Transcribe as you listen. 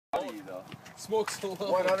Smokes a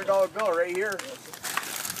lot. $100 bill right here.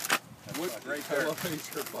 Right there. I love how you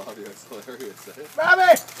tripped Bobby. That's hilarious.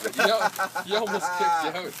 Bobby! You almost kicked you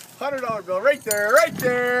out. $100 bill right there, right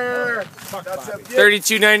there. That's a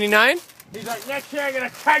 $32.99. He's like, next year I'm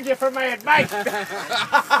gonna charge you for my advice.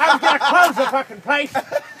 I'm gonna close the fucking place.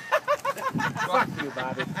 Fuck you,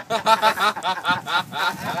 Bobby.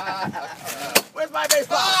 Where's my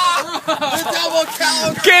baseball? The double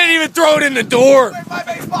count. Can't even throw it in the door. Where's my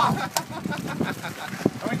baseball?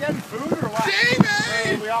 Are we getting food or what?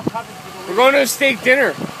 David! We all coming for the We're going to a steak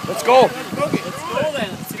dinner. Let's go. Let's go then.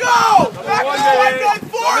 Let's go! Back to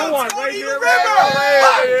Right here,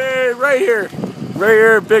 Right here. Right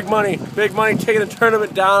here. Big money. Big money taking the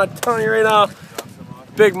tournament down. I'm telling you right now.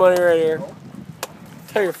 Big money right here.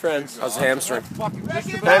 Tell your friends. How's the hamstring?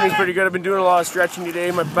 Hammy's pretty good. I've been doing a lot of stretching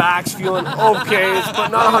today. My back's feeling okay. It's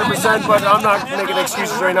not 100%, but I'm not making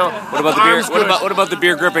excuses right now. What about the beer? What about the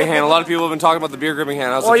beer gripping hand? A lot of people have been talking about the beer gripping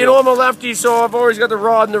hand. How's Well, it you feel? know I'm a lefty, so I've always got the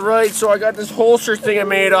rod in the right, so I got this holster thing I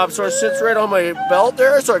made up, so it sits right on my belt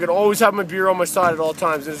there, so I can always have my beer on my side at all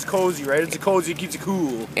times, and it's cozy, right? It's cozy, it keeps it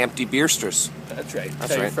cool. Empty beersters. That's right. That's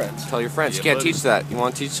Tell right. your friends. Tell your friends. Yeah, You can't buddy. teach that. You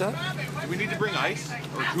want to teach that? Do we need to bring ice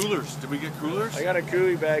or coolers? Did we get coolers? I got a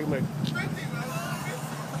coolie bag in my...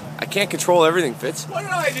 I can't control everything, Fitz. What did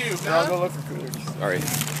I do, I'll go look for coolers. All right.